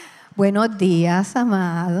Buenos días,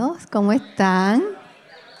 amados. ¿Cómo están?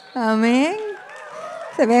 Amén.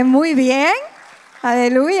 ¿Se ven muy bien?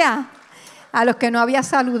 Aleluya. A los que no había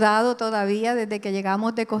saludado todavía desde que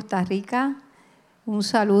llegamos de Costa Rica, un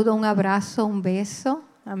saludo, un abrazo, un beso.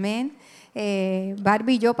 Amén.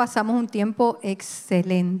 Barbie y yo pasamos un tiempo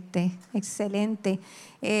excelente, excelente.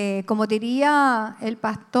 Como diría el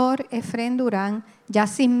pastor Efrén Duran, ya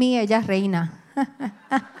sin mí ella es reina.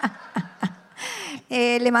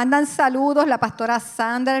 Le mandan saludos la pastora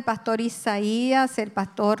Sandra, el pastor Isaías, el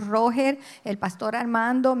pastor Roger, el pastor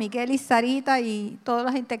Armando, Miguel y Sarita y toda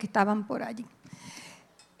la gente que estaban por allí.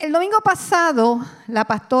 El domingo pasado, la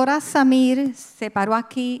pastora Samir se paró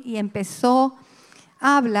aquí y empezó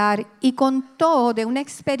a hablar y contó de una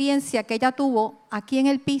experiencia que ella tuvo aquí en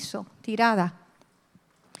el piso, tirada.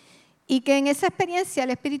 Y que en esa experiencia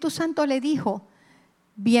el Espíritu Santo le dijo,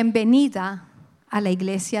 bienvenida a la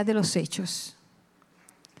Iglesia de los Hechos.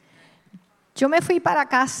 Yo me fui para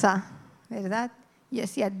casa, ¿verdad? Y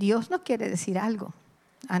decía, Dios nos quiere decir algo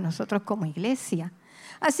a nosotros como iglesia.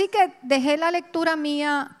 Así que dejé la lectura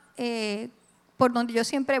mía por donde yo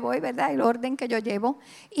siempre voy, ¿verdad? El orden que yo llevo.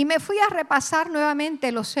 Y me fui a repasar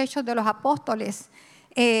nuevamente los Hechos de los Apóstoles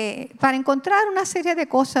para encontrar una serie de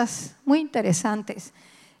cosas muy interesantes.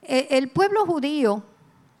 El pueblo judío,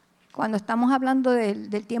 cuando estamos hablando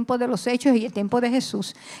del tiempo de los Hechos y el tiempo de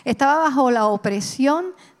Jesús, estaba bajo la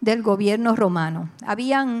opresión del gobierno romano.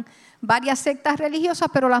 Habían varias sectas religiosas,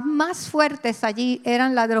 pero las más fuertes allí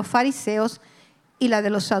eran la de los fariseos y la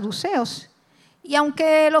de los saduceos. Y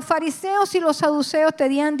aunque los fariseos y los saduceos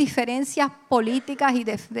tenían diferencias políticas y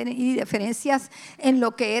diferencias en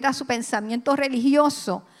lo que era su pensamiento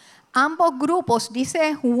religioso, ambos grupos,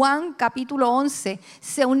 dice Juan capítulo 11,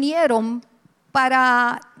 se unieron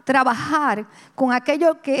para trabajar con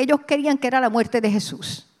aquello que ellos querían que era la muerte de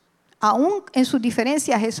Jesús. Aún en sus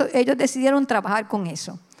diferencias, ellos decidieron trabajar con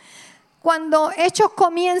eso. Cuando Hechos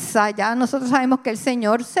comienza, ya nosotros sabemos que el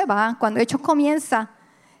Señor se va, cuando Hechos comienza,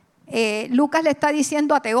 Lucas le está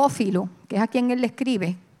diciendo a Teófilo, que es a quien él le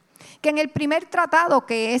escribe, que en el primer tratado,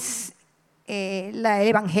 que es el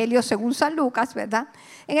Evangelio según San Lucas, ¿verdad?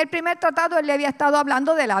 En el primer tratado él le había estado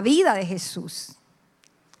hablando de la vida de Jesús.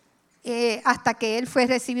 Hasta que él fue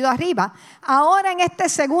recibido arriba. Ahora en este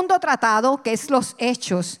segundo tratado, que es los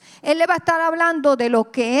Hechos, él le va a estar hablando de lo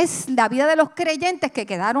que es la vida de los creyentes que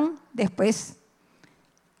quedaron después,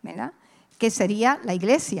 ¿verdad? Que sería la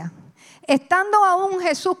iglesia. Estando aún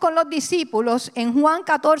Jesús con los discípulos, en Juan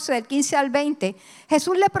 14, del 15 al 20,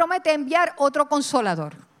 Jesús le promete enviar otro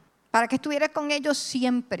consolador para que estuviera con ellos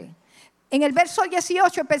siempre. En el verso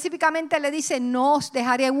 18 específicamente le dice, no os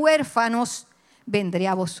dejaré huérfanos, vendré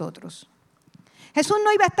a vosotros. Jesús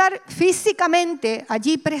no iba a estar físicamente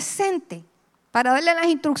allí presente para darle las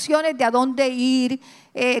instrucciones de a dónde ir,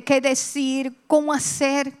 qué decir, cómo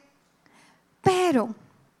hacer. Pero,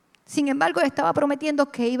 sin embargo, le estaba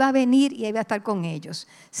prometiendo que iba a venir y iba a estar con ellos.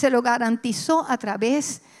 Se lo garantizó a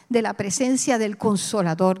través de la presencia del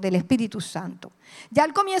Consolador, del Espíritu Santo. Ya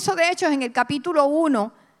al comienzo de Hechos, en el capítulo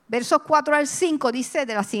 1, versos 4 al 5, dice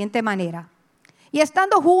de la siguiente manera. Y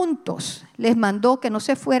estando juntos, les mandó que no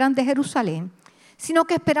se fueran de Jerusalén, sino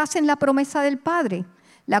que esperasen la promesa del Padre,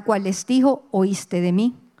 la cual les dijo, oíste de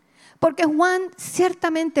mí. Porque Juan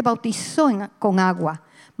ciertamente bautizó con agua,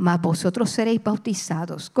 mas vosotros seréis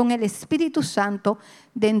bautizados con el Espíritu Santo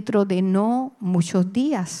dentro de no muchos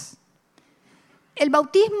días. El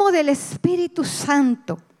bautismo del Espíritu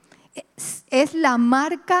Santo es la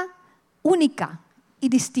marca única y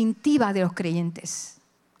distintiva de los creyentes.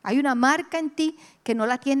 Hay una marca en ti que no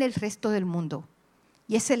la tiene el resto del mundo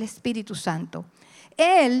y es el Espíritu Santo.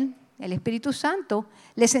 Él, el Espíritu Santo,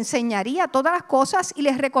 les enseñaría todas las cosas y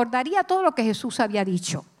les recordaría todo lo que Jesús había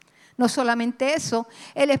dicho. No solamente eso,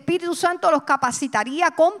 el Espíritu Santo los capacitaría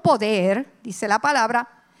con poder, dice la palabra,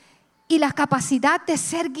 y la capacidad de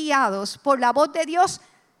ser guiados por la voz de Dios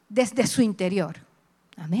desde su interior.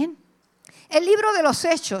 Amén. El libro de los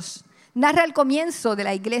Hechos narra el comienzo de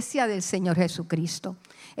la iglesia del Señor Jesucristo.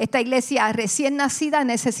 Esta iglesia recién nacida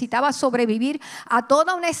necesitaba sobrevivir a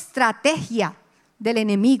toda una estrategia del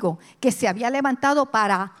enemigo que se había levantado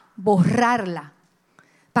para borrarla,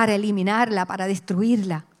 para eliminarla, para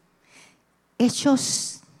destruirla.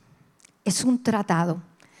 Hechos es un tratado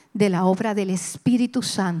de la obra del Espíritu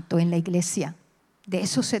Santo en la iglesia. De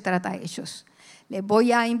eso se trata Hechos. Les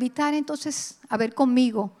voy a invitar entonces a ver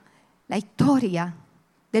conmigo la historia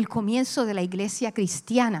del comienzo de la iglesia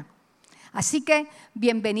cristiana. Así que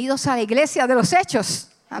bienvenidos a la iglesia de los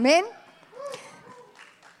Hechos. Amén.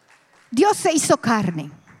 Dios se hizo carne,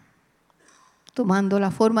 tomando la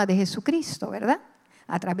forma de Jesucristo, ¿verdad?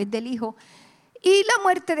 A través del Hijo. Y la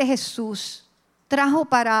muerte de Jesús trajo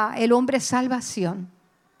para el hombre salvación.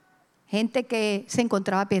 Gente que se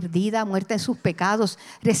encontraba perdida, muerta en sus pecados,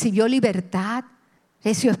 recibió libertad,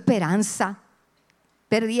 recibió esperanza.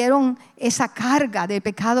 Perdieron esa carga de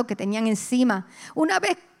pecado que tenían encima. Una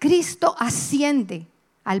vez Cristo asciende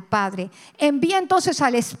al Padre, envía entonces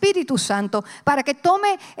al Espíritu Santo para que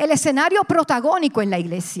tome el escenario protagónico en la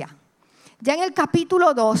iglesia. Ya en el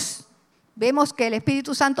capítulo 2 vemos que el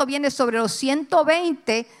Espíritu Santo viene sobre los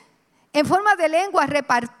 120 en forma de lenguas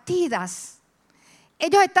repartidas.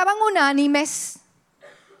 Ellos estaban unánimes,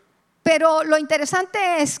 pero lo interesante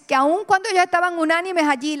es que aun cuando ellos estaban unánimes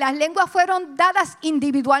allí, las lenguas fueron dadas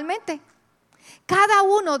individualmente. Cada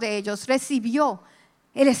uno de ellos recibió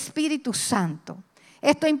el Espíritu Santo.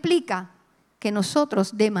 Esto implica que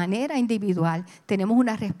nosotros de manera individual tenemos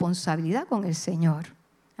una responsabilidad con el Señor.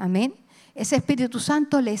 Amén. Ese Espíritu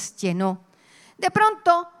Santo les llenó. De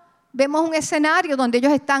pronto vemos un escenario donde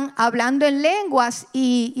ellos están hablando en lenguas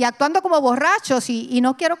y actuando como borrachos. Y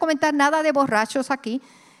no quiero comentar nada de borrachos aquí,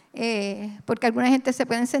 porque alguna gente se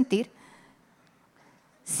pueden sentir.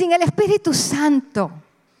 Sin el Espíritu Santo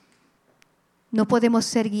no podemos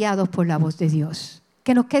ser guiados por la voz de Dios.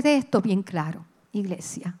 Que nos quede esto bien claro,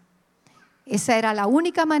 iglesia. Esa era la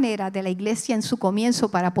única manera de la iglesia en su comienzo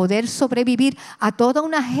para poder sobrevivir a toda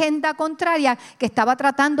una agenda contraria que estaba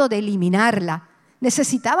tratando de eliminarla.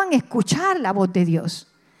 Necesitaban escuchar la voz de Dios.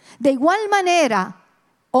 De igual manera,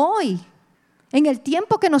 hoy, en el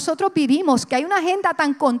tiempo que nosotros vivimos, que hay una agenda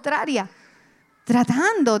tan contraria,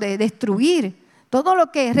 tratando de destruir todo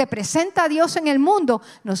lo que representa a Dios en el mundo,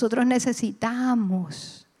 nosotros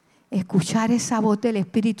necesitamos escuchar esa voz del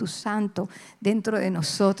Espíritu Santo dentro de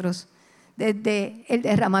nosotros. Desde el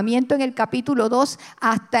derramamiento en el capítulo 2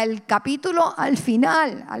 hasta el capítulo al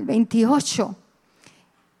final, al 28.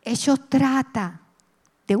 Hechos trata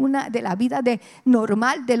de la vida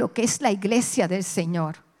normal de lo que es la iglesia del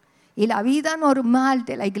Señor. Y la vida normal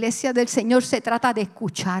de la iglesia del Señor se trata de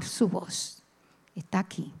escuchar su voz. Está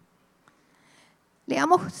aquí.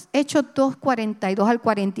 Leamos Hechos 2, 42 al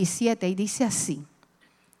 47 y dice así.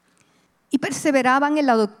 Y perseveraban en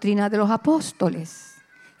la doctrina de los apóstoles,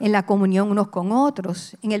 en la comunión unos con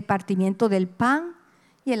otros, en el partimiento del pan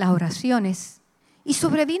y en las oraciones. Y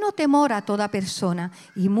sobrevino temor a toda persona,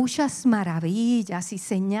 y muchas maravillas y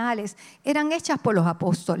señales eran hechas por los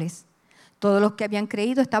apóstoles. Todos los que habían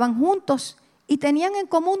creído estaban juntos y tenían en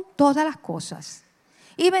común todas las cosas.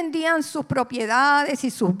 Y vendían sus propiedades y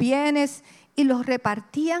sus bienes y los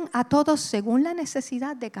repartían a todos según la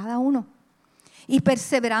necesidad de cada uno. Y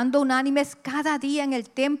perseverando unánimes cada día en el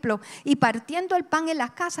templo y partiendo el pan en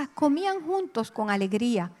las casas, comían juntos con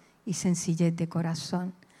alegría y sencillez de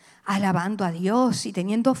corazón, alabando a Dios y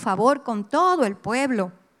teniendo favor con todo el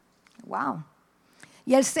pueblo. ¡Wow!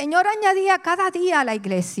 Y el Señor añadía cada día a la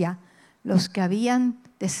iglesia los que habían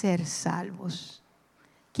de ser salvos.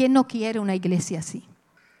 ¿Quién no quiere una iglesia así?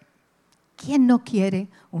 ¿Quién no quiere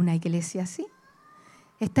una iglesia así?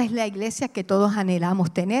 Esta es la iglesia que todos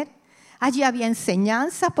anhelamos tener. Allí había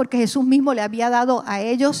enseñanzas porque Jesús mismo le había dado a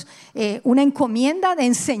ellos una encomienda de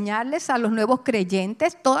enseñarles a los nuevos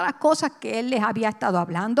creyentes todas las cosas que Él les había estado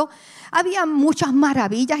hablando. Había muchas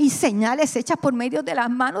maravillas y señales hechas por medio de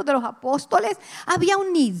las manos de los apóstoles. Había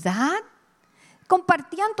unidad.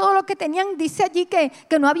 Compartían todo lo que tenían. Dice allí que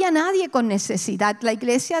no había nadie con necesidad. La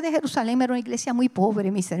iglesia de Jerusalén era una iglesia muy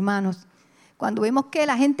pobre, mis hermanos. Cuando vemos que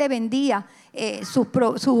la gente vendía sus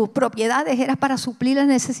propiedades, era para suplir las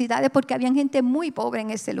necesidades porque había gente muy pobre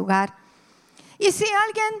en ese lugar. Y si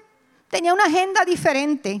alguien tenía una agenda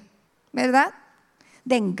diferente, ¿verdad?,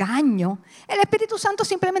 de engaño, el Espíritu Santo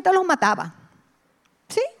simplemente los mataba.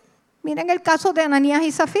 ¿Sí? Miren el caso de Ananías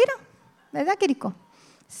y Zafira, ¿verdad, Quirico?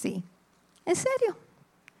 Sí. ¿En serio?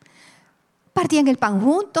 Partían el pan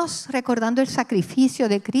juntos, recordando el sacrificio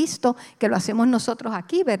de Cristo, que lo hacemos nosotros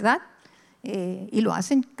aquí, ¿verdad? Y lo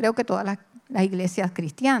hacen, creo que todas las iglesias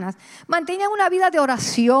cristianas. Mantenían una vida de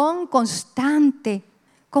oración constante,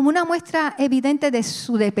 como una muestra evidente de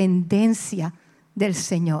su dependencia del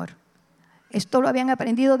Señor. Esto lo habían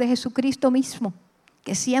aprendido de Jesucristo mismo,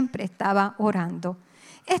 que siempre estaba orando.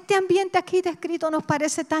 Este ambiente aquí descrito nos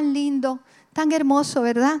parece tan lindo, tan hermoso,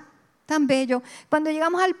 ¿verdad? Tan bello. Cuando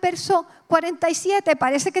llegamos al verso 47,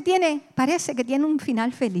 parece que tiene un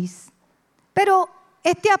final feliz. Pero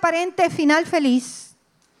este aparente final feliz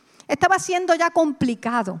estaba siendo ya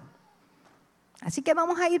complicado. Así que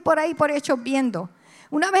vamos a ir por ahí, por Hechos, viendo.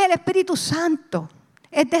 Una vez el Espíritu Santo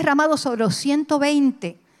es derramado sobre los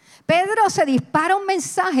 120, Pedro se dispara un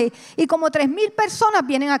mensaje y como 3,000 personas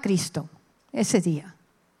vienen a Cristo ese día.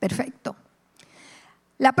 Perfecto.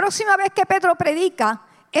 La próxima vez que Pedro predica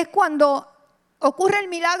es cuando ocurre el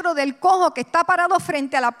milagro del cojo que está parado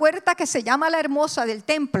frente a la puerta que se llama la Hermosa del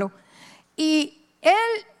templo. Y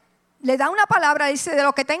él le da una palabra, dice, de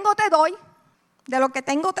lo que tengo te doy, de lo que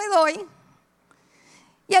tengo te doy.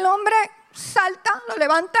 Y el hombre salta, lo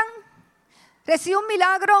levantan, recibe un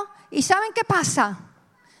milagro y ¿saben qué pasa?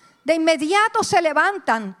 De inmediato se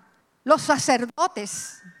levantan los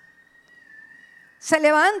sacerdotes, se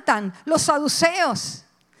levantan los saduceos,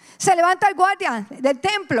 se levanta el guardia del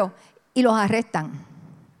templo y los arrestan.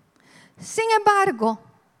 Sin embargo,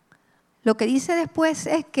 lo que dice después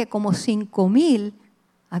es que como 5,000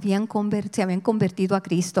 se habían convertido a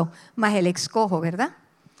Cristo, más el ex cojo, ¿verdad?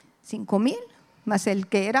 5,000, más el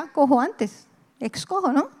que era cojo antes, ex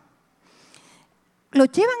cojo, ¿no?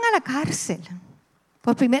 Los llevan a la cárcel.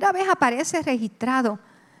 Por primera vez aparece registrado.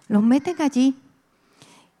 Los meten allí.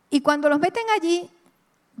 Y cuando los meten allí,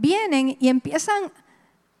 vienen y empiezan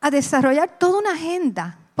a desarrollar toda una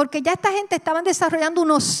agenda. Porque ya esta gente estaban desarrollando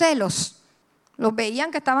unos celos. Los veían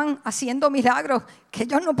que estaban haciendo milagros que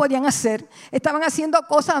ellos no podían hacer. Estaban haciendo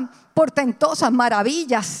cosas portentosas,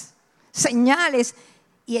 maravillas, señales.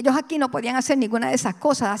 Y ellos aquí no podían hacer ninguna de esas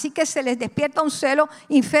cosas. Así que se les despierta un celo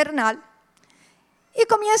infernal. Y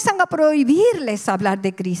comienzan a prohibirles hablar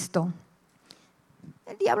de Cristo.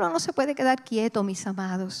 El diablo no se puede quedar quieto, mis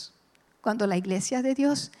amados. Cuando la iglesia de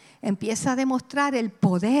Dios empieza a demostrar el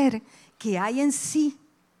poder que hay en sí,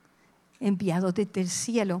 enviado desde el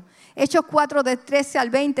cielo. Hechos 4, de 13 al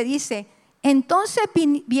 20 dice, entonces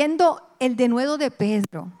viendo el denuedo de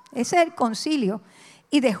Pedro, ese es el concilio,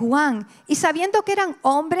 y de Juan, y sabiendo que eran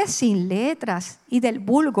hombres sin letras y del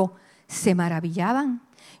vulgo, se maravillaban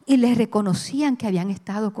y les reconocían que habían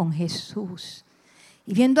estado con Jesús.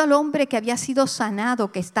 Y viendo al hombre que había sido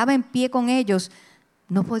sanado, que estaba en pie con ellos,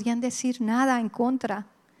 no podían decir nada en contra.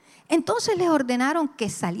 Entonces les ordenaron que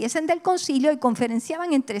saliesen del concilio y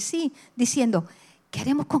conferenciaban entre sí, diciendo, ¿qué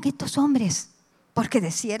haremos con estos hombres? Porque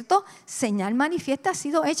de cierto, señal manifiesta ha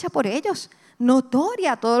sido hecha por ellos,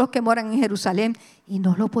 notoria a todos los que moran en Jerusalén, y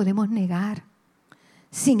no lo podemos negar.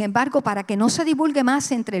 Sin embargo, para que no se divulgue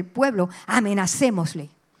más entre el pueblo, amenacémosle,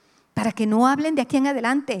 para que no hablen de aquí en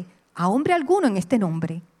adelante a hombre alguno en este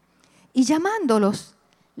nombre. Y llamándolos,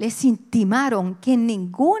 les intimaron que en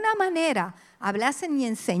ninguna manera hablasen ni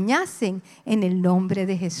enseñasen en el nombre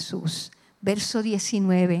de Jesús. Verso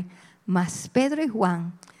 19. Mas Pedro y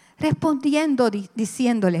Juan respondieron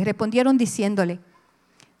diciéndole,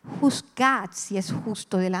 juzgad si es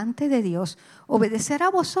justo delante de Dios obedecer a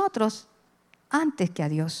vosotros antes que a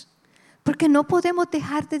Dios. Porque no podemos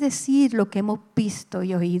dejar de decir lo que hemos visto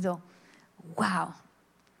y oído. ¡Wow!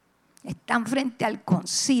 Están frente al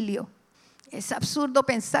concilio. Es absurdo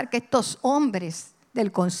pensar que estos hombres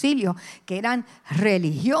del concilio, que eran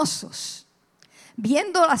religiosos,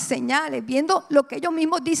 viendo las señales, viendo lo que ellos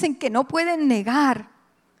mismos dicen que no pueden negar,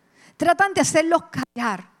 tratan de hacerlos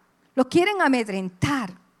callar, los quieren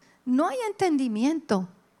amedrentar. No hay entendimiento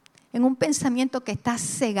en un pensamiento que está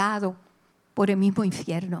cegado por el mismo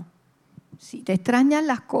infierno. Si te extrañan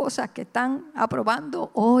las cosas que están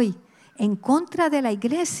aprobando hoy en contra de la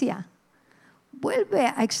iglesia, vuelve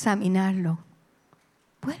a examinarlo.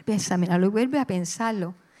 Vuelve a examinarlo y vuelve a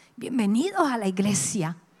pensarlo. Bienvenidos a la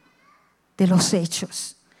iglesia de los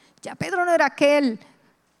Hechos. Ya Pedro no era aquel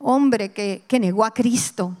hombre que negó a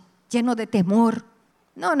Cristo, lleno de temor.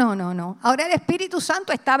 No. Ahora el Espíritu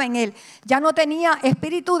Santo estaba en él. Ya no tenía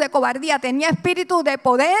espíritu de cobardía, tenía espíritu de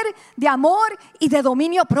poder, de amor y de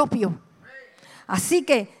dominio propio. Así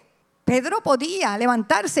que Pedro podía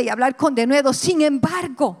levantarse y hablar con denuedo. Sin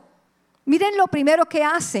embargo, miren lo primero que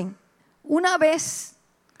hacen. Una vez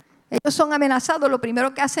ellos son amenazados, lo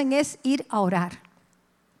primero que hacen es ir a orar.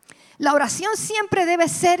 La oración siempre debe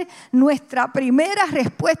ser nuestra primera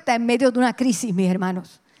respuesta en medio de una crisis, mis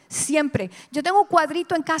hermanos. Siempre. Yo tengo un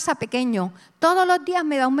cuadrito en casa pequeño. Todos los días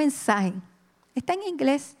me da un mensaje. Está en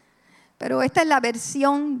inglés, pero esta es la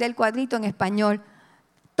versión del cuadrito en español.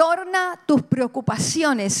 Torna tus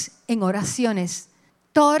preocupaciones en oraciones.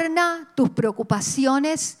 Torna tus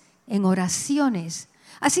preocupaciones en oraciones.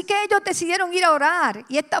 Así que ellos decidieron ir a orar.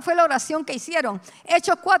 Y esta fue la oración que hicieron.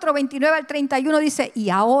 Hechos 4, 29 al 31 dice, y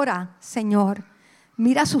ahora, Señor,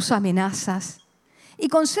 mira sus amenazas. Y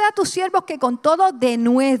conceda a tus siervos que con todo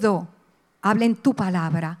denuedo hablen tu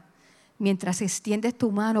palabra, mientras extiendes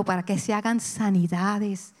tu mano para que se hagan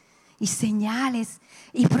sanidades y señales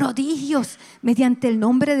y prodigios mediante el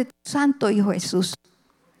nombre de tu santo Hijo Jesús.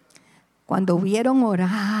 Cuando hubieron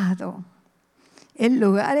orado, el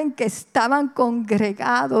lugar en que estaban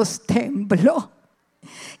congregados tembló.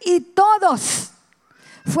 Y todos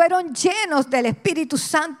fueron llenos del Espíritu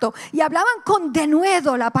Santo y hablaban con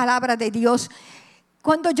denuedo la palabra de Dios.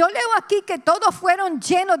 Cuando yo leo aquí que todos fueron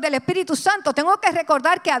llenos del Espíritu Santo, tengo que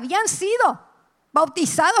recordar que habían sido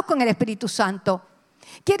bautizados con el Espíritu Santo.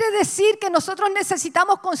 Quiere decir que nosotros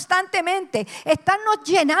necesitamos constantemente estarnos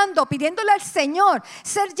llenando, pidiéndole al Señor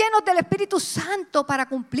ser llenos del Espíritu Santo para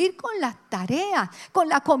cumplir con las tareas, con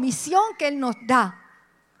la comisión que Él nos da.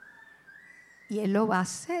 Y Él lo va a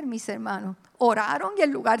hacer, mis hermanos. Oraron y el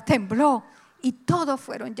lugar tembló y todos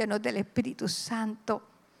fueron llenos del Espíritu Santo.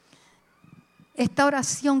 Esta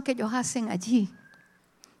oración que ellos hacen allí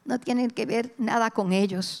no tiene que ver nada con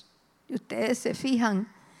ellos. Y ustedes se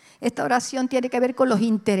fijan, esta oración tiene que ver con los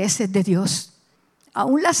intereses de Dios.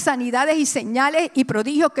 Aún las sanidades y señales y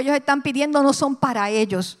prodigios que ellos están pidiendo no son para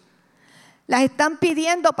ellos. Las están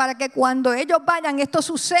pidiendo para que cuando ellos vayan esto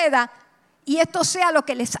suceda y esto sea lo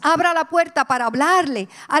que les abra la puerta para hablarle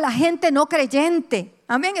a la gente no creyente.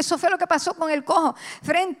 Amén. Eso fue lo que pasó con el cojo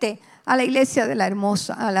frente a la iglesia de la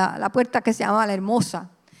Hermosa, a la puerta que se llamaba la Hermosa.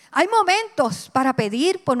 Hay momentos para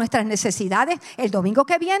pedir por nuestras necesidades. El domingo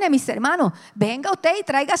que viene, mis hermanos, venga usted y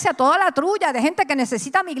tráigase a toda la trulla de gente que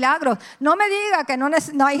necesita milagros. No me diga que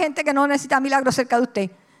no hay gente que no necesita milagros cerca de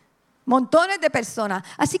usted. Montones de personas.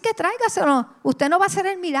 Así que tráigaselo. Usted no va a hacer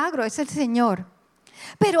el milagro, es el Señor.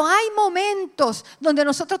 Pero hay momentos donde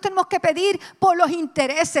nosotros tenemos que pedir por los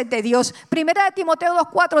intereses de Dios. Primera de Timoteo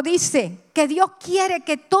 2:4 dice que Dios quiere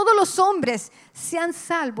que todos los hombres sean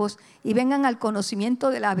salvos y vengan al conocimiento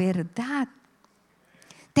de la verdad.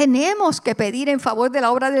 Tenemos que pedir en favor de la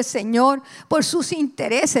obra del Señor por sus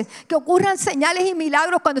intereses, que ocurran señales y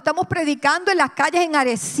milagros cuando estamos predicando en las calles en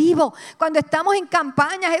Arecibo, cuando estamos en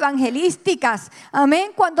campañas evangelísticas,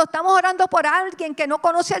 amén, cuando estamos orando por alguien que no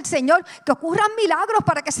conoce al Señor, que ocurran milagros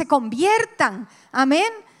para que se conviertan, amén.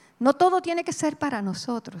 No todo tiene que ser para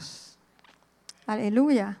nosotros.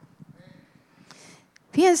 Aleluya.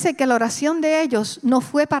 Fíjense que la oración de ellos no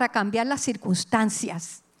fue para cambiar las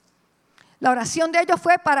circunstancias. La oración de ellos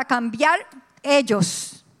fue para cambiar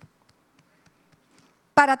ellos,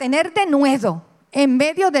 para tener denuedo en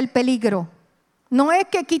medio del peligro. No es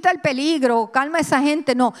que quita el peligro, calma a esa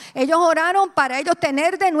gente, no. Ellos oraron para ellos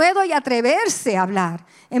tener denuedo y atreverse a hablar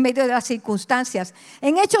en medio de las circunstancias.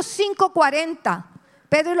 En Hechos 5:40,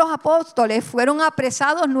 Pedro y los apóstoles fueron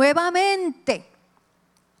apresados nuevamente.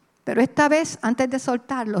 Pero esta vez, antes de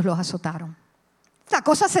soltarlos, los azotaron. La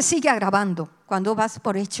cosa se sigue agravando cuando vas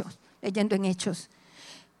por Hechos. Leyendo en Hechos.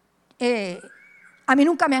 A mí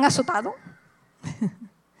nunca me han azotado,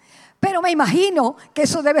 pero me imagino que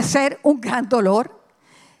eso debe ser un gran dolor.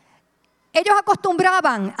 Ellos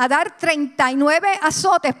acostumbraban a dar 39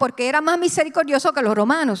 azotes porque eran más misericordiosos que los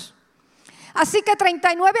romanos. Así que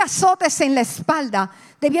 39 azotes en la espalda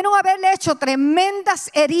debieron haberle hecho tremendas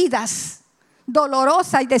heridas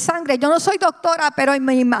dolorosas y de sangre. Yo no soy doctora, pero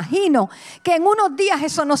me imagino que en unos días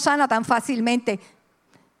eso no sana tan fácilmente.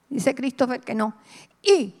 Dice Christopher que no.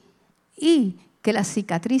 Y que las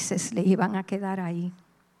cicatrices le iban a quedar ahí.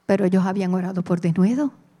 Pero ellos habían orado por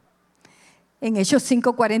denuedo. En Hechos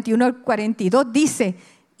 5:41 al 42 dice,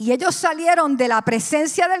 y ellos salieron de la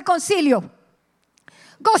presencia del concilio,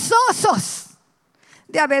 gozosos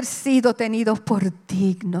de haber sido tenidos por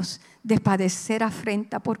dignos de padecer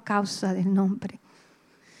afrenta por causa del nombre.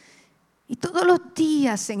 Y todos los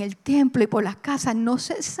días en el templo y por las casas no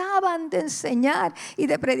cesaban de enseñar y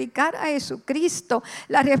de predicar a Jesucristo.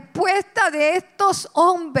 La respuesta de estos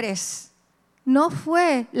hombres no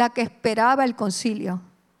fue la que esperaba el concilio.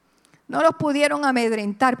 No los pudieron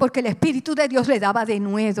amedrentar porque el Espíritu de Dios le daba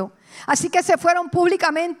denuedo. Así que se fueron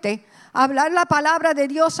públicamente a hablar la palabra de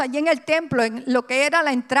Dios allí en el templo, en lo que era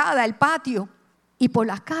la entrada, el patio. Y por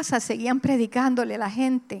las casas seguían predicándole a la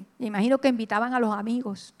gente. Me imagino que invitaban a los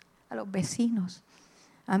amigos, a los vecinos.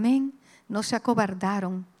 Amén. No se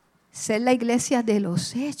acobardaron. Ser la iglesia de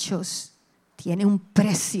los hechos tiene un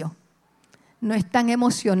precio. No es tan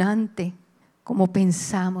emocionante como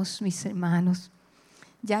pensamos, mis hermanos.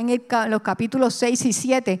 Ya en los capítulos 6 y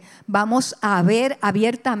 7 vamos a ver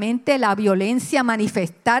abiertamente la violencia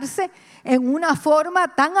manifestarse en una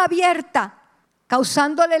forma tan abierta,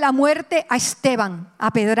 causándole la muerte a Esteban,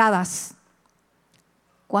 a pedradas.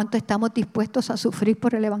 ¿Cuánto estamos dispuestos a sufrir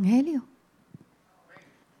por el evangelio?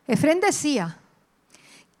 Efrén decía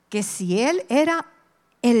que si él era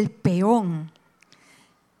el peón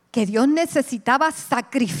que Dios necesitaba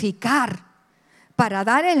sacrificar para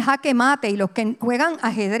dar el jaque mate, y los que juegan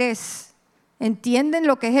ajedrez entienden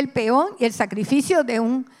lo que es el peón y el sacrificio de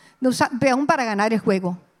un peón para ganar el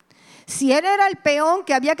juego. Si él era el peón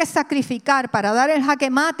que había que sacrificar para dar el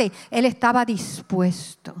jaque mate, él estaba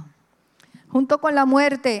dispuesto. Junto con la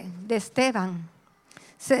muerte de Esteban,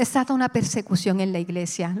 se desata una persecución en la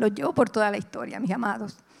iglesia. Lo llevo por toda la historia, mis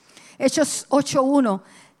amados. Hechos 8:1,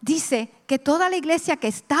 dice que toda la iglesia que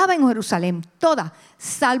estaba en Jerusalén, toda,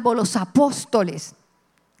 salvo los apóstoles,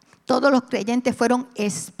 todos los creyentes fueron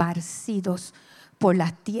esparcidos por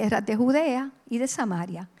las tierras de Judea y de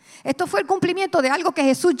Samaria. Esto fue el cumplimiento de algo que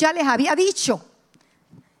Jesús ya les había dicho.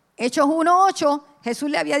 Hechos 1:8, Jesús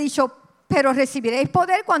le había dicho, pero recibiréis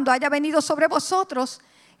poder cuando haya venido sobre vosotros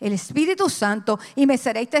el Espíritu Santo y me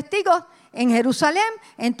seréis testigos en Jerusalén,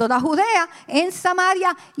 en toda Judea, en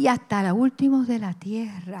Samaria y hasta los últimos de la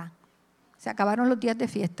tierra. Se acabaron los días de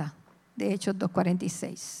fiesta de Hechos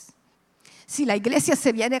 2:46. Si la iglesia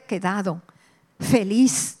se hubiera quedado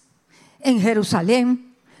feliz en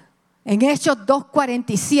Jerusalén, en Hechos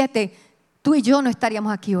 2:47, tú y yo no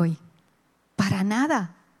estaríamos aquí hoy. Para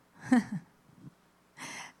nada.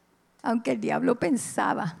 Aunque el diablo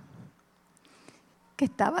pensaba que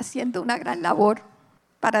estaba haciendo una gran labor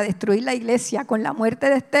para destruir la iglesia con la muerte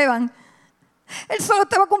de Esteban, él solo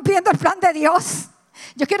estaba cumpliendo el plan de Dios.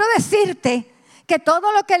 Yo quiero decirte que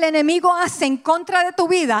todo lo que el enemigo hace en contra de tu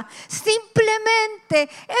vida simplemente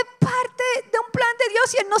es parte de un plan de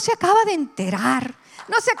Dios y él no se acaba de enterar.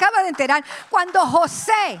 No se acaba de enterar. Cuando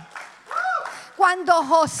José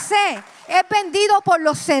es vendido por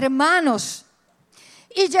los hermanos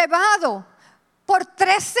y llevado por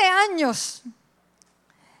 13 años.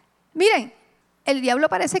 Miren, el diablo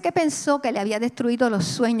parece que pensó que le había destruido los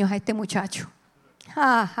sueños a este muchacho.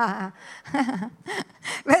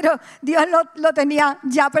 Pero Dios lo tenía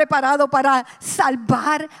ya preparado para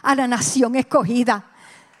salvar a la nación escogida.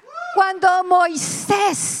 Cuando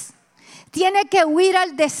Moisés tiene que huir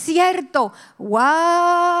al desierto,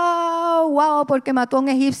 wow, porque mató a un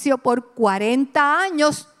egipcio por 40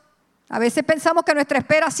 años. A veces pensamos que nuestra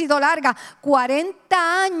espera ha sido larga.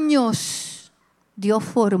 40 años Dios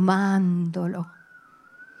formándolo.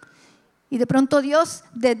 Y de pronto Dios,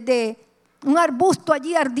 desde un arbusto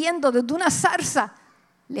allí ardiendo, desde una zarza,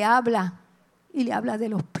 le habla. Y le habla de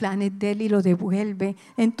los planes de él y lo devuelve.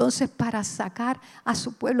 Entonces, para sacar a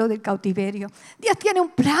su pueblo del cautiverio. Dios tiene un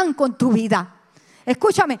plan con tu vida.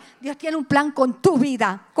 Escúchame, Dios tiene un plan con tu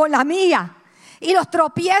vida, con la mía. Y los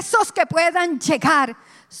tropiezos que puedan llegar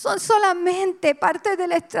son solamente parte de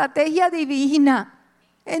la estrategia divina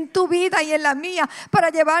en tu vida y en la mía para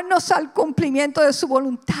llevarnos al cumplimiento de su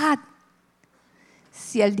voluntad.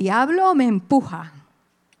 Si el diablo me empuja,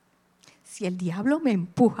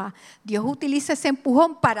 Dios utiliza ese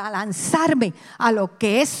empujón para lanzarme a lo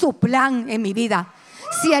que es su plan en mi vida.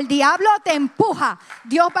 Si el diablo te empuja,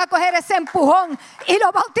 Dios va a coger ese empujón y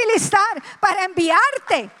lo va a utilizar para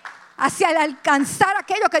enviarte hacia el alcanzar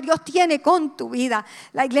aquello que Dios tiene con tu vida.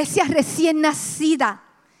 La iglesia recién nacida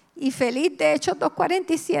y feliz de Hechos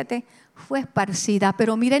 2:47 fue esparcida.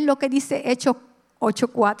 Pero miren lo que dice Hechos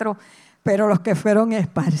 8:4. Pero los que fueron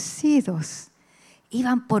esparcidos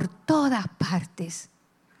iban por todas partes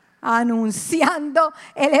anunciando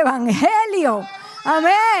el evangelio.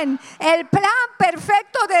 Amén. El plan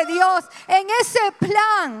perfecto de Dios. En ese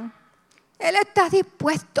plan, Él está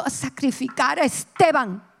dispuesto a sacrificar a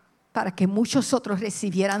Esteban para que muchos otros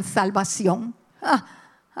recibieran salvación.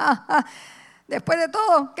 Después de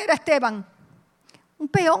todo, ¿qué era Esteban? Un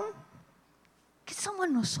peón. ¿Qué somos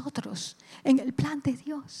nosotros en el plan de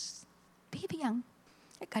Dios? Vivian,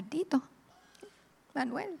 Ricardito,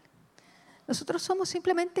 Manuel. Nosotros somos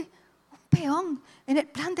simplemente un peón en el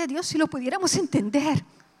plan de Dios si lo pudiéramos entender.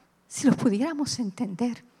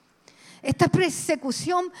 Esta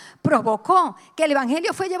persecución provocó que el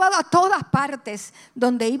evangelio fue llevado a todas partes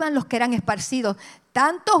donde iban los que eran esparcidos.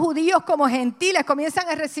 Tanto judíos como gentiles comienzan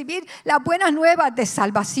a recibir las buenas nuevas de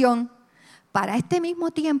salvación. Para este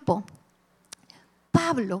mismo tiempo,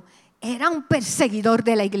 Pablo era un perseguidor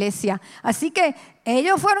de la iglesia. Así que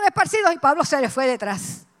ellos fueron esparcidos y Pablo se les fue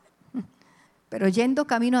detrás. Pero yendo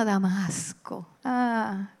camino a Damasco,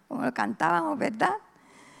 como lo cantábamos, ¿verdad?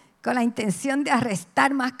 Con la intención de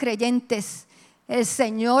arrestar más creyentes, el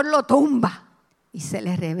Señor lo tumba y se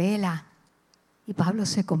le revela. Y Pablo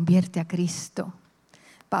se convierte a Cristo.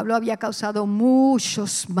 Pablo había causado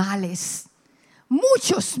muchos males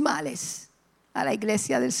a la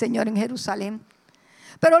iglesia del Señor en Jerusalén.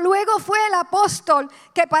 Pero luego fue el apóstol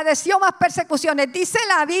que padeció más persecuciones. Dice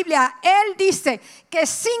la Biblia, él dice que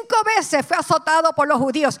 5 veces fue azotado por los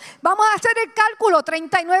judíos. Vamos a hacer el cálculo,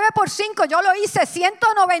 39 por 5, yo lo hice,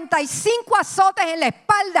 195 azotes en la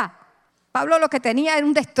espalda. Pablo lo que tenía era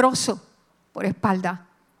un destrozo por espalda.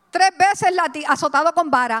 3 veces azotado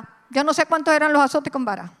con vara. Yo no sé cuántos eran los azotes con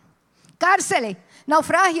vara. Cárceles,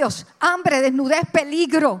 naufragios, hambre, desnudez,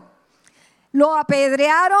 peligro. Lo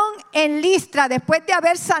apedrearon en Listra después de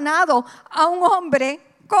haber sanado a un hombre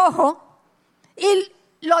cojo y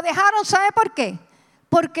lo dejaron, ¿sabe por qué?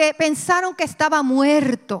 porque pensaron que estaba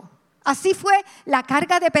muerto. Así fue la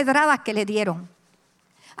carga de pedradas que le dieron.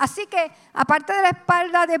 Así que, aparte de la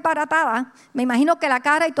espalda desbaratada, me imagino que la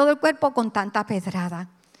cara y todo el cuerpo con tanta pedrada.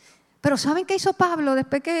 Pero ¿saben qué hizo Pablo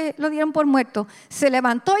después que lo dieron por muerto? Se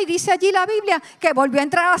levantó y dice allí la Biblia que volvió a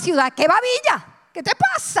entrar a la ciudad. ¡Qué babilla! ¿Qué te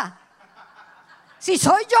pasa? Si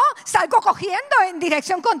soy yo, salgo cogiendo en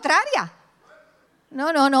dirección contraria.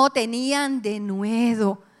 No, tenían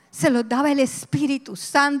denuedo. Se los daba el Espíritu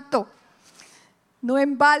Santo. No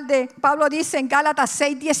en balde, Pablo dice en Gálatas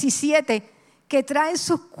 6:17 que traen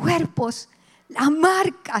sus cuerpos las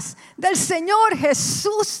marcas del Señor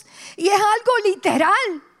Jesús. Y es algo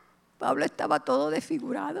literal. Pablo estaba todo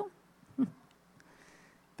desfigurado.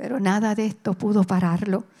 Pero nada de esto pudo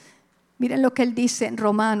pararlo. Miren lo que él dice en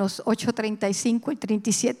Romanos 8:35 y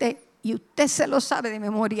 37. Y usted se lo sabe de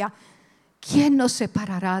memoria. ¿Quién nos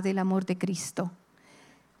separará del amor de Cristo?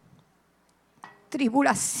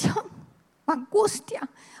 Tribulación, o angustia,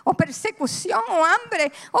 o persecución, o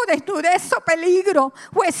hambre, o desnudez, o peligro,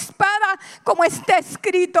 o espada, como está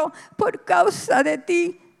escrito, por causa de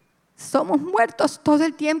ti. Somos muertos todo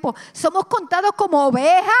el tiempo. Somos contados como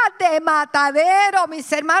ovejas de matadero,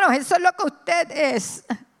 mis hermanos. Eso es lo que usted es.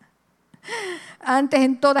 Antes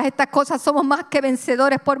en todas estas cosas somos más que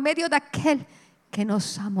vencedores por medio de aquel que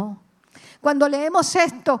nos amó. Cuando leemos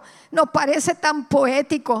esto, nos parece tan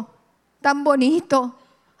poético, tan bonito.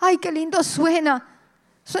 Ay, qué lindo suena.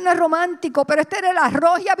 Suena romántico, pero este era el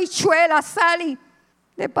arroz y habichuelas, Sally,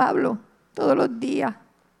 de Pablo, todos los días.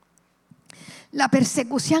 La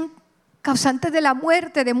persecución causante de la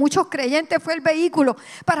muerte de muchos creyentes fue el vehículo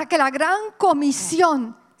para que la gran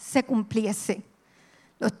comisión se cumpliese.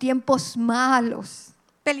 Los tiempos malos,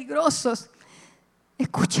 peligrosos,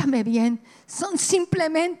 escúchame bien, son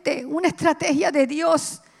simplemente una estrategia de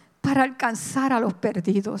Dios para alcanzar a los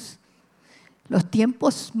perdidos. Los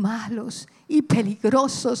tiempos malos y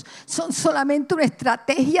peligrosos son solamente una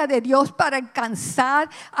estrategia de Dios para alcanzar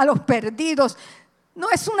a los perdidos. No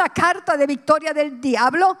es una carta de victoria del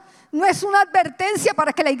diablo, no es una advertencia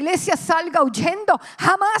para que la iglesia salga huyendo,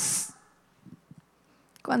 jamás.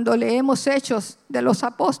 Cuando leemos Hechos de los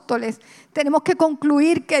apóstoles, tenemos que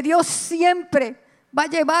concluir que Dios siempre va a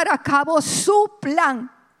llevar a cabo su plan.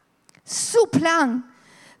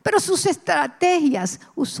 Pero sus estrategias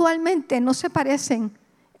usualmente no se parecen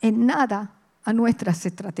en nada a nuestras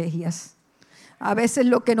estrategias. A veces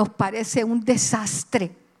lo que nos parece un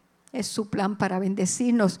desastre es su plan para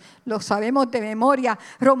bendecirnos. Lo sabemos de memoria.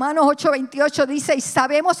 Romanos 8:28 dice, y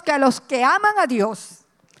sabemos que a los que aman a Dios,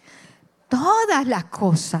 todas las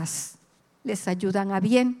cosas les ayudan a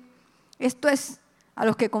bien. Esto es a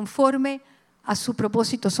los que conforme a su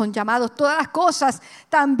propósito son llamados. Todas las cosas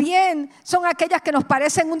también son aquellas que nos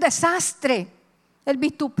parecen un desastre. El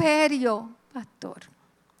vituperio, pastor,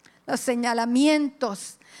 los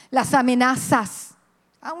señalamientos, las amenazas,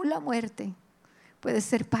 aún la muerte puede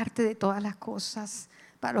ser parte de todas las cosas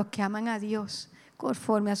para los que aman a Dios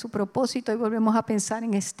conforme a su propósito. Y volvemos a pensar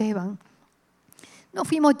en Esteban. No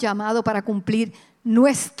fuimos llamados para cumplir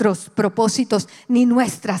nuestros propósitos ni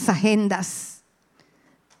nuestras agendas.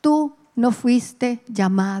 Tú no fuiste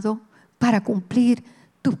llamado para cumplir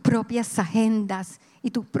tus propias agendas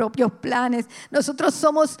y tus propios planes. Nosotros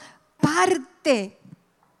somos parte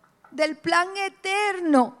del plan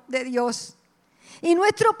eterno de Dios. Y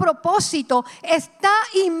nuestro propósito está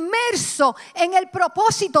inmerso en el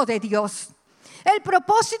propósito de Dios. El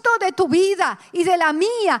propósito de tu vida y de la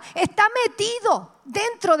mía está metido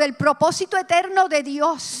dentro del propósito eterno de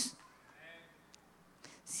Dios.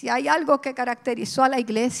 Si hay algo que caracterizó a la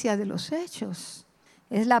iglesia de los Hechos,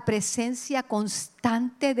 es la presencia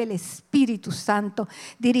constante del Espíritu Santo,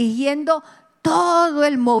 dirigiendo todo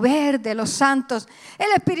el mover de los santos.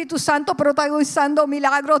 El Espíritu Santo protagonizando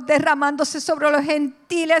milagros, derramándose sobre los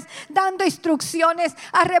gentiles, dando instrucciones,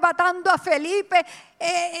 arrebatando a Felipe,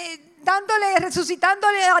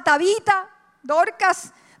 resucitándole a Tabita,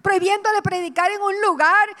 Dorcas, prohibiéndole predicar en un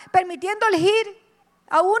lugar, permitiéndoles ir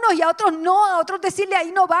a unos y a otros no, a otros decirle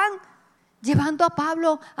ahí no van, llevando a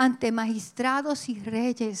Pablo ante magistrados y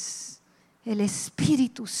reyes. El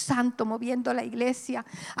Espíritu Santo moviendo la iglesia.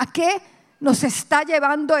 ¿A qué nos está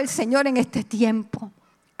llevando el Señor en este tiempo?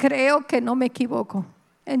 Creo que no me equivoco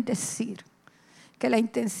en decir que la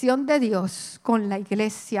intención de Dios con la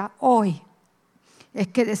iglesia hoy es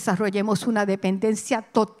que desarrollemos una dependencia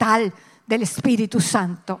total del Espíritu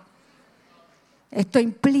Santo. Esto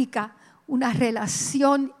implica una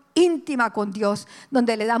relación íntima con Dios,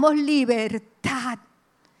 donde le damos libertad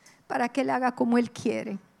para que Él haga como Él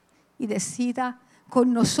quiere y decida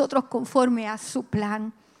con nosotros conforme a su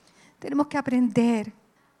plan. Tenemos que aprender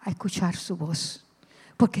a escuchar su voz.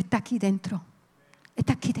 porque está aquí dentro.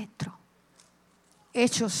 Está aquí dentro.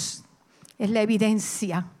 Hechos es la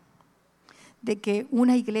evidencia de que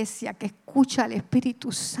una iglesia que escucha al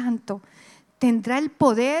Espíritu Santo tendrá el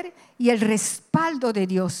poder y el respaldo de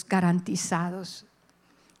Dios garantizados.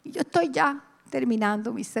 Y yo estoy ya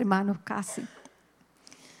terminando, mis hermanos, casi.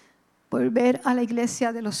 Volver a la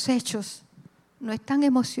iglesia de los Hechos no es tan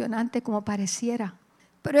emocionante como pareciera,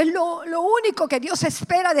 pero es lo único que Dios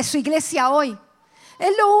espera de su iglesia hoy.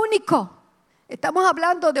 Es lo único. Estamos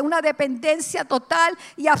hablando de una dependencia total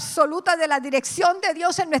y absoluta de la dirección de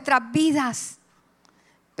Dios en nuestras vidas.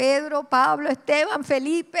 Pedro, Pablo, Esteban,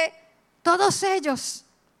 Felipe, todos ellos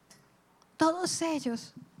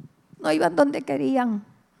no iban donde querían,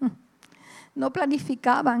 no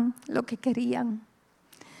planificaban lo que querían.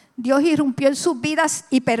 Dios irrumpió en sus vidas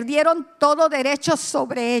y perdieron todo derecho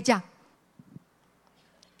sobre ella.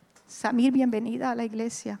 Samir, bienvenida a la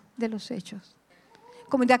iglesia de los Hechos.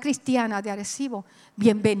 Comunidad cristiana de Arecibo,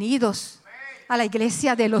 bienvenidos a la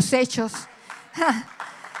iglesia de los Hechos.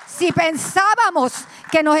 Si pensábamos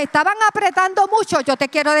que nos estaban apretando mucho, yo te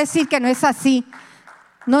quiero decir que no es así.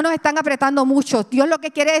 No nos están apretando mucho. Dios lo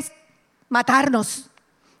que quiere es matarnos,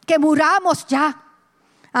 que muramos ya.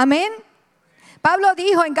 Amén. Pablo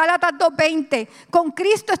dijo en Gálatas 2:20, con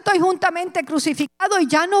Cristo estoy juntamente crucificado y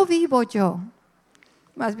ya no vivo yo,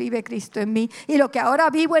 mas vive Cristo en mí. Y lo que ahora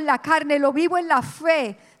vivo en la carne, lo vivo en la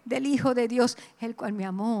fe del Hijo de Dios, el cual me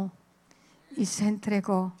amó y se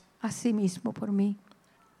entregó a sí mismo por mí.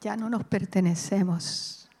 Ya no nos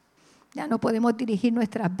pertenecemos. Ya no podemos dirigir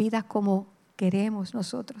nuestras vidas como queremos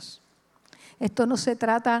nosotros. Esto no se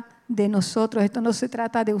trata de nosotros, esto no se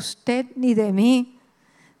trata de usted ni de mí.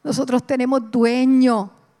 Nosotros tenemos dueño.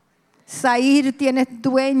 Zair tiene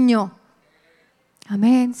dueño.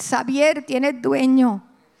 Amén. Xavier tiene dueño.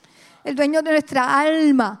 El dueño de nuestra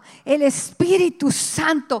alma. El Espíritu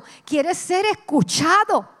Santo quiere ser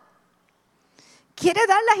escuchado. Quiere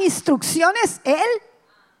dar las instrucciones Él.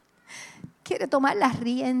 Quiere tomar las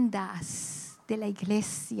riendas de la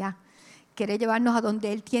iglesia. Quiere llevarnos a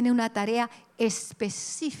donde Él tiene una tarea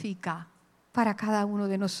específica para cada uno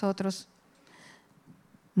de nosotros.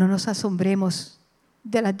 No nos asombremos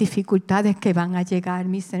de las dificultades que van a llegar,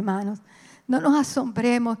 mis hermanos. No nos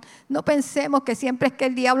asombremos. No pensemos que siempre es que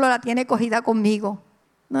el diablo la tiene cogida conmigo.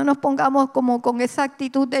 No nos pongamos como con esa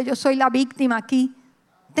actitud de yo soy la víctima aquí.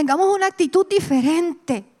 Tengamos una actitud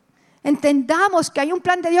diferente. Entendamos que hay un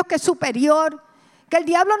plan de Dios que es superior. Que el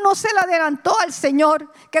diablo no se le adelantó al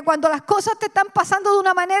Señor, que cuando las cosas te están pasando de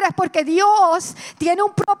una manera es porque Dios tiene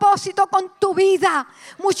un propósito con tu vida,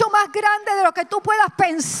 mucho más grande de lo que tú puedas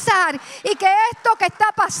pensar, y que esto que está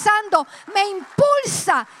pasando me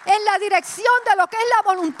impulsa en la dirección de lo que es la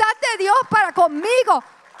voluntad de Dios para conmigo.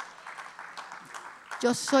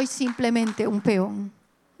 Yo soy simplemente un peón.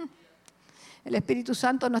 El Espíritu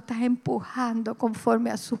Santo nos está empujando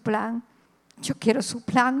conforme a su plan. Yo quiero su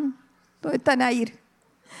plan. ¿Dónde está Nair?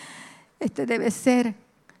 Este debe ser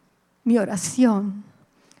mi oración.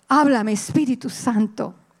 Háblame, Espíritu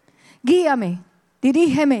Santo. Guíame,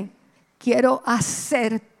 dirígeme. Quiero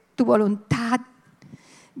hacer tu voluntad.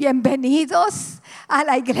 Bienvenidos a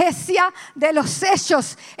la iglesia de los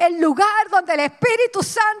Hechos, el lugar donde el Espíritu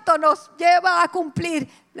Santo nos lleva a cumplir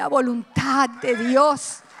la voluntad de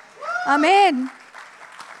Dios. Amén.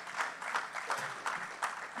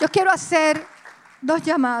 Yo quiero hacer 2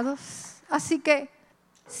 llamados. Así que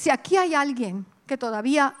si aquí hay alguien que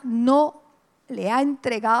todavía no le ha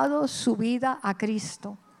entregado su vida a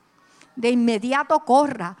Cristo, de inmediato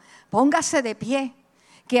corra, póngase de pie,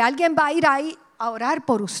 que alguien va a ir ahí a orar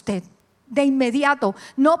por usted. De inmediato.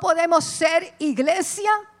 No podemos ser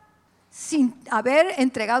iglesia sin haber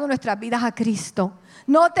entregado nuestras vidas a Cristo.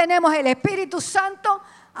 No tenemos el Espíritu Santo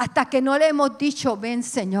hasta que no le hemos dicho, ven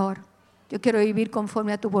Señor, yo quiero vivir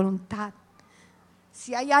conforme a tu voluntad.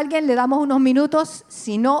 Si hay alguien, le damos unos minutos.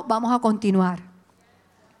 Si no, vamos a continuar.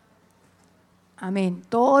 Amén.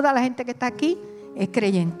 Toda la gente que está aquí es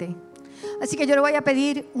creyente. Así que yo le voy a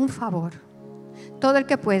pedir un favor. Todo el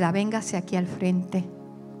que pueda, véngase aquí al frente.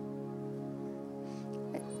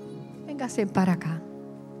 Véngase para acá.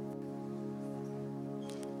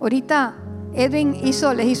 Ahorita Edwin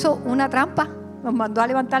les hizo una trampa. Nos mandó a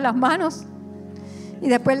levantar las manos. Y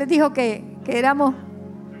después les dijo que éramos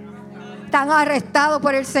tan arrestados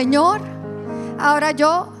por el Señor. Ahora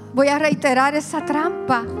yo voy a reiterar esa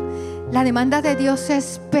trampa. La demanda de Dios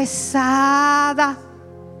es pesada.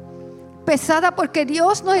 Pesada porque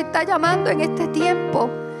Dios nos está llamando en este tiempo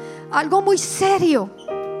a algo muy serio.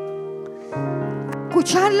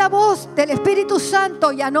 Escuchar la voz del Espíritu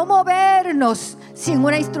Santo y a no movernos sin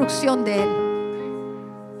una instrucción de Él.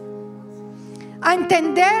 a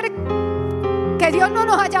entender que Dios no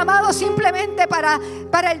nos ha llamado simplemente para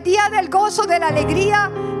el día del gozo, de la alegría,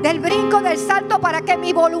 del brinco, del salto, para que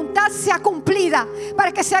mi voluntad sea cumplida,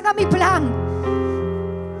 para que se haga mi plan.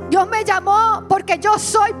 Dios me llamó porque yo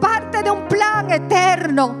soy parte de un plan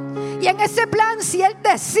eterno. Y en ese plan, si Él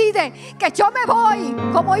decide que yo me voy,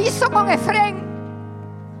 como hizo con Efrén,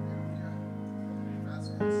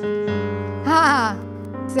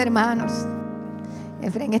 hermanos,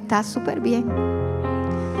 Efrén está súper bien,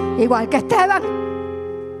 igual que Esteban.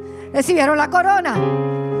 Recibieron la corona,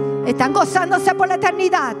 están gozándose por la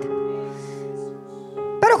eternidad,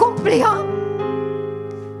 pero cumplió.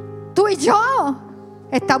 Tú y yo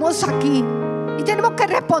estamos aquí y tenemos que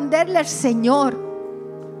responderle al Señor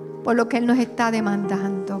por lo que Él nos está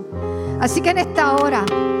demandando. Así que en esta hora,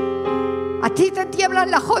 a ti te tiemblan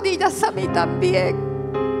las rodillas, a mí también,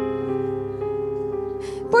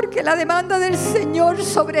 porque la demanda del Señor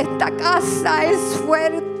sobre esta casa es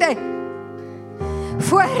fuerte,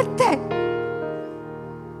 fuerte.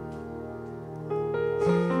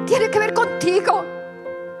 Tiene que ver contigo,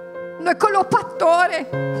 no es con los pastores,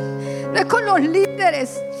 no es con los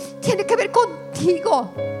líderes, tiene que ver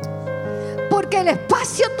contigo, porque el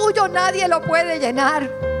espacio tuyo nadie lo puede llenar,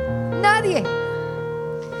 nadie.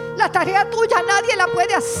 La tarea tuya nadie la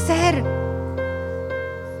puede hacer.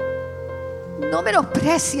 No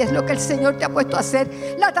menosprecies lo que el Señor te ha puesto a hacer.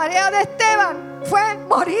 La tarea de Esteban fue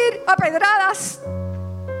morir a pedradas,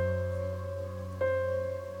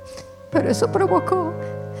 pero eso provocó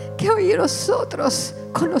que hoy nosotros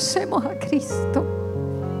conocemos a Cristo.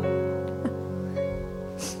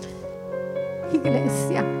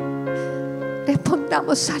 Iglesia,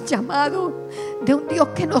 respondamos al llamado de un Dios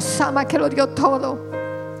que nos ama, que lo dio todo.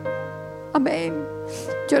 Amén.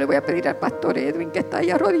 Yo le voy a pedir al pastor Edwin, que está ahí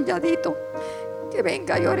arrodilladito, que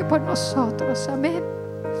venga y ore por nosotros. Amén.